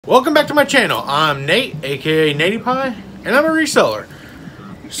Welcome back to my channel. I'm Nate, aka Nateypie, and I'm a reseller.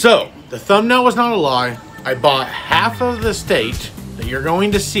 So, the thumbnail was not a lie. I bought half of the state that you're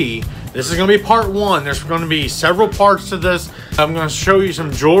going to see. This is going to be part one. There's going to be several parts to this. I'm going to show you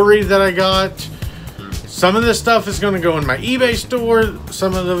some jewelry that I got. Some of this stuff is going to go in my eBay store.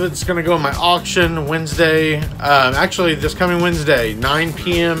 Some of it's going to go in my auction Wednesday. Actually, this coming Wednesday, 9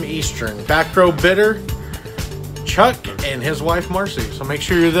 p.m. Eastern. Back row bidder, Chuck, and his wife Marcy. So make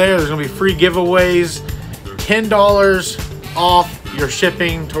sure you're there. There's gonna be free giveaways, $10 off your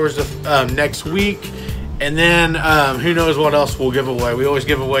shipping towards the next week, and then who knows what else we'll give away. We always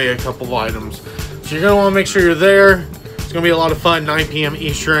give away a couple of items, so you're gonna want to make sure you're there. It's gonna be a lot of fun. 9 p.m.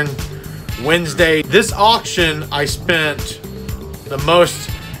 Eastern, Wednesday. This auction, I spent the most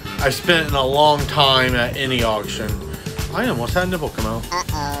I spent in a long time at any auction. I almost had a nipple come out.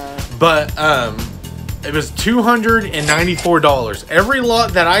 But it was $294. Every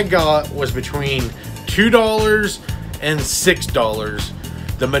lot that I got was between $2 and $6.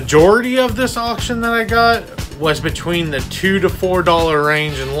 The majority of this auction that I got was between the $2 to $4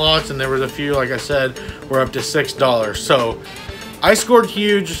 range in lots, and there was a few, like I said, were up to $6. So I scored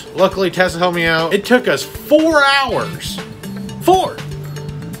huge. Luckily, Tessa helped me out. It took us 4 hours,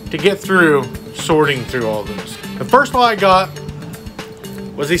 to get through sorting through all this. The first lot I got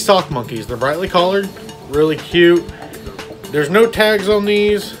was these sock monkeys. They're brightly colored. Really cute. There's no tags on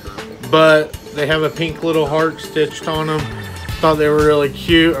these, but they have a pink little heart stitched on them. Thought they were really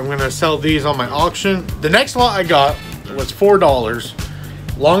cute. I'm gonna sell these on my auction. The next lot I got was $4.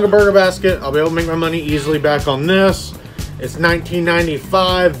 Longaberger basket. I'll be able to make my money easily back on this. It's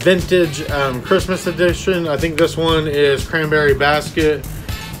 1995 vintage Christmas edition. I think this one is cranberry basket,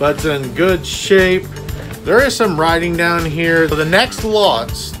 but it's in good shape. There is some writing down here. So the next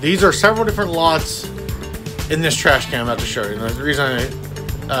lots, these are several different lots in this trash can I'm about to show you. And the reason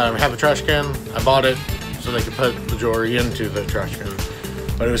I have a trash can, I bought it so they could put the jewelry into the trash can.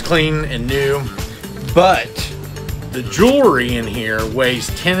 But it was clean and new. But the jewelry in here weighs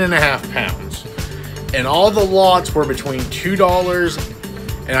 10.5 pounds. And all the lots were between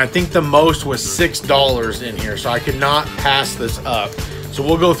 $2 and I think the most was $6 in here. So I could not pass this up. So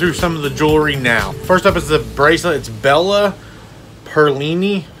we'll go through some of the jewelry now. First up is the bracelet. It's Bella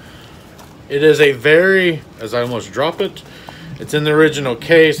Perlini. It is a very, as I almost drop it, it's in the original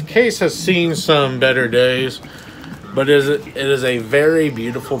case. Case has seen some better days, but it is a very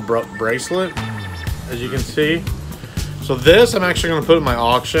beautiful bracelet, as you can see. So this I'm actually going to put in my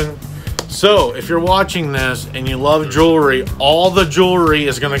auction. So if you're watching this and you love jewelry, all the jewelry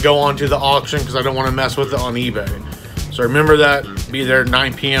is going to go onto the auction because I don't want to mess with it on eBay. So remember that. Be there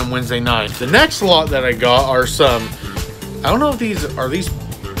 9 p.m. Wednesday night. The next lot that I got are some, I don't know if these are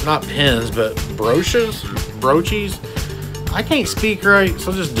not pins, but broochies. I can't speak right,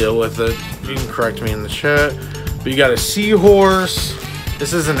 so just deal with it. You can correct me in the chat. But you got a seahorse.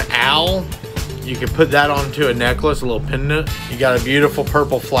 This is an owl. You can put that onto a necklace, a little pendant. You got a beautiful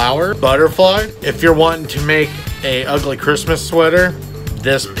purple flower, butterfly. If you're wanting to make a ugly Christmas sweater,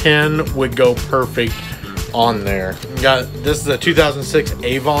 this pin would go perfect on there. You got, this is a 2006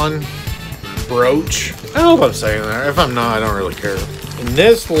 Avon brooch. I hope I'm saying that. If I'm not, I don't really care. In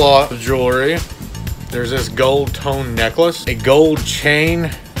this lot of jewelry, there's this gold tone necklace, a gold chain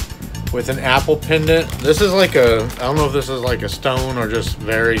with an apple pendant. This is like a, I don't know if this is like a stone or just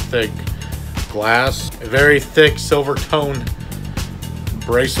very thick glass. A very thick silver tone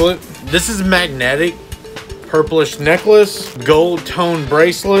bracelet. This is magnetic, purplish necklace, gold tone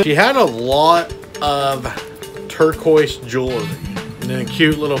bracelet. She had a lot of turquoise jewelry. And then a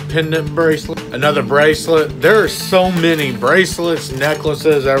cute little pendant bracelet. Another bracelet. There are so many bracelets,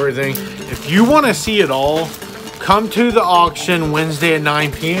 necklaces, everything. If you want to see it all, come to the auction Wednesday at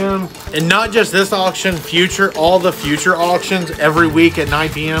 9 p.m. And not just this auction, all the future auctions every week at 9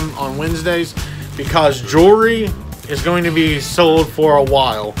 p.m. on Wednesdays. Because jewelry is going to be sold for a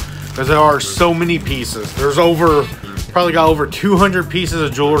while. Because there are so many pieces. There's probably got over 200 pieces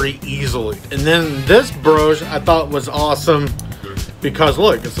of jewelry easily. And then this brooch I thought was awesome. Because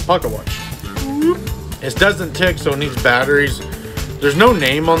look, it's a pocket watch. It doesn't tick, so it needs batteries. There's no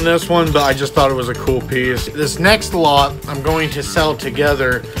name on this one, but I just thought it was a cool piece. This next lot I'm going to sell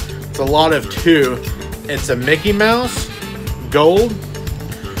together. It's a lot of two. It's a Mickey Mouse, gold,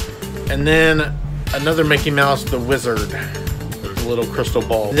 and then another Mickey Mouse, the Wizard, with the little crystal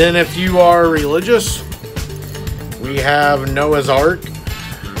ball. And then if you are religious, we have Noah's Ark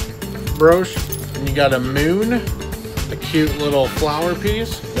brooch, and you got a moon. A cute little flower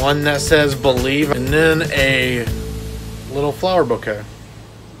piece, one that says believe, and then a little flower bouquet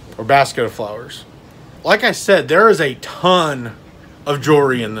or basket of flowers. Like I said, there is a ton of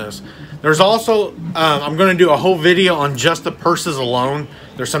jewelry in this. There's also, I'm going to do a whole video on just the purses alone.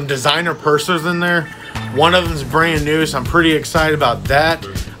 There's some designer purses in there. One of them's brand new, so I'm pretty excited about that.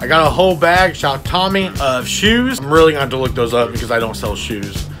 I got a whole bag, shout Tommy, of shoes. I'm really going to have to look those up because I don't sell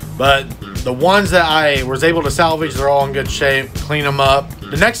shoes. But the ones that I was able to salvage, they're all in good shape. Clean them up.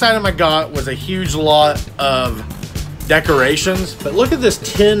 The next item I got was a huge lot of decorations. But look at this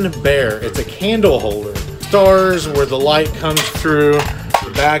tin bear. It's a candle holder. Stars where the light comes through.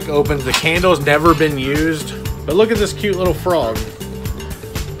 The back opens. The candle's never been used. But look at this cute little frog.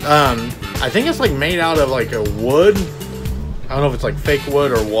 I think it's like made out of like a wood. I don't know if it's like fake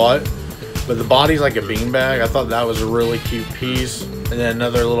wood or what. But the body's like a beanbag. I thought that was a really cute piece. And then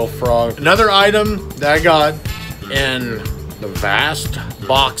another little frog. Another item that I got in the vast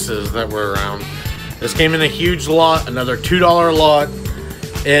boxes that were around. This came in a huge lot, another $2 lot.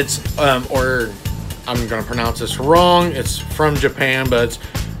 It's, or I'm gonna pronounce this wrong. It's from Japan, but it's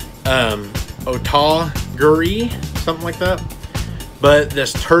otaguri, something like that. But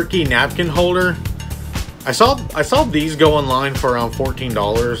this turkey napkin holder, I saw these go online for around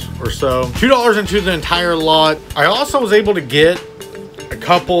 $14 or so. $2 into the entire lot. I also was able to get a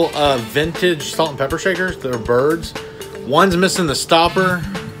couple of vintage salt and pepper shakers. They're birds. One's missing the stopper,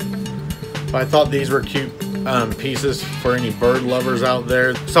 but I thought these were cute pieces for any bird lovers out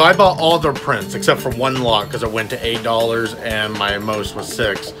there. So I bought all their prints except for one lot because it went to $8 and my most was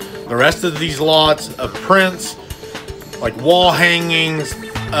 $6. The rest of these lots of prints, like wall hangings,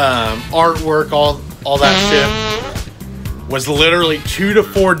 artwork, all that shit, was literally $2 to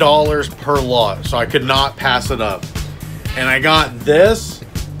 $4 per lot. So I could not pass it up. And I got this.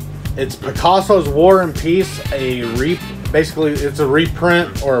 It's Picasso's War and Peace. Basically, it's a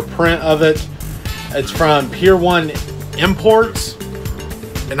reprint or a print of it. It's from Pier 1 Imports,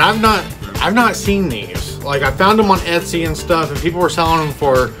 and I've not seen these. Like, I found them on Etsy and stuff, and people were selling them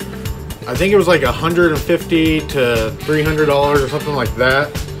for, I think it was like $150 to $300 or something like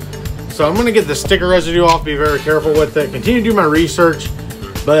that. So I'm gonna get the sticker residue off. Be very careful with it. Continue to do my research,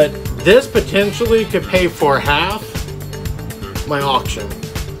 but this potentially could pay for half my auction,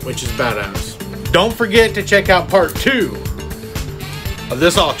 which is badass. Don't forget to check out part 2 of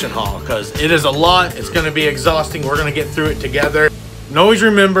this auction haul because it is a lot. It's going to be exhausting. We're going to get through it together. And always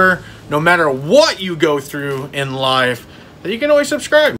remember, no matter what you go through in life, that you can always subscribe.